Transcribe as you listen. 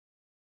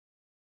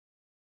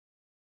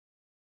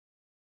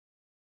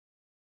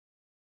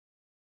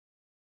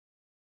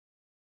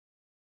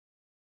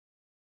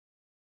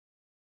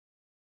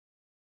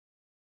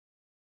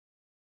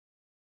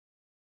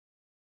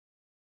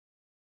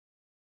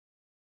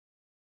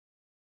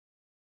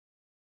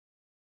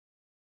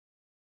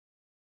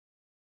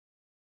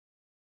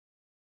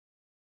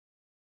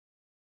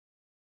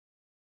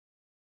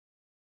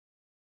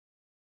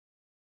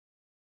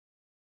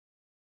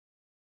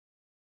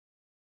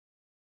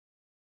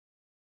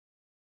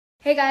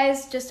Hey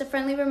guys, just a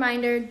friendly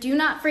reminder, do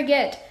not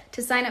forget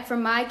to sign up for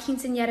my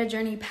quinceañera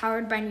journey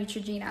powered by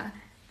Neutrogena.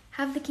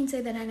 Have the quince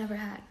that I never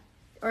had.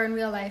 Or in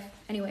real life,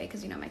 anyway,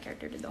 because you know my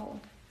character did the whole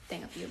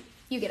thing of you.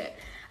 You get it.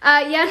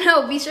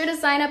 Be sure to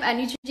sign up at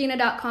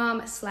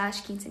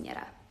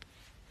neutrogena.com/quinceañera.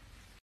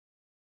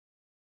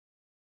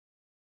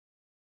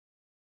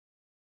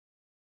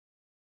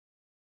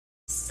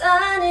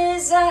 Sun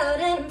is out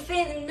and I'm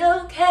feeling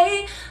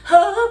okay.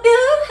 Hope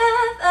you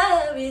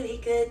have a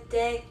really good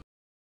day.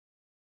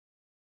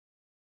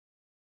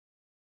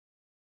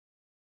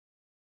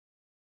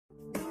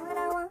 Do what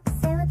I want,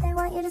 say what they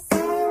want you to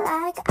say.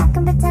 Like I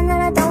can pretend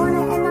that I don't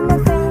wanna and I'm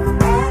afraid.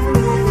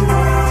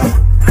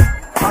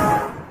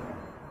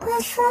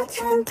 Wish we're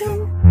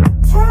drinking,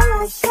 tell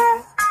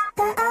myself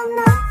that I'm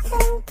not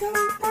thinking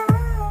about.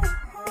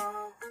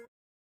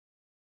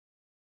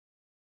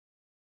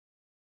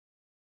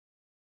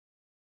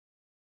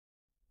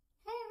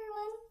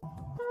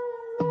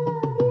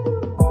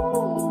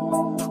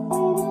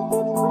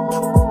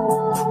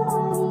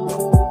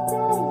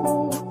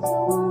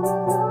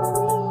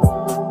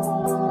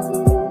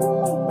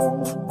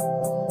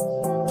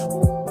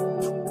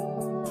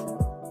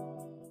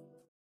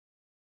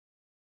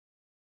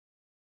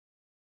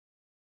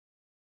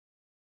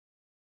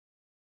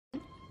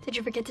 Did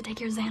you forget to take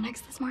your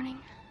Xanax this morning?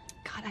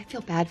 God, I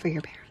feel bad for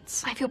your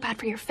parents. I feel bad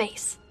for your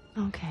face.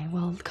 Okay,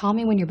 well, call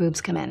me when your boobs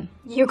come in.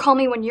 You call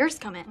me when yours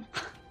come in.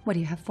 What,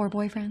 do you have 4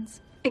 boyfriends?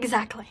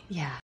 Exactly.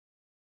 Yeah.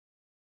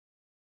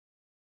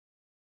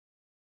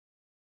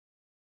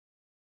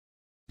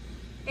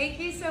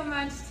 Thank you so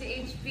much to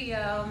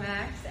HBO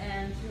Max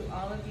and to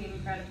all of the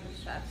incredible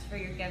chefs for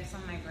your gifts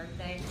on my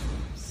birthday.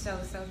 I'm so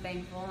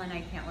thankful, and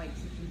I can't wait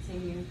to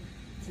continue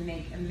to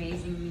make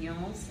amazing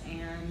meals.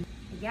 And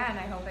yeah, and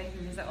I hope I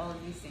can visit all of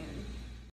you soon.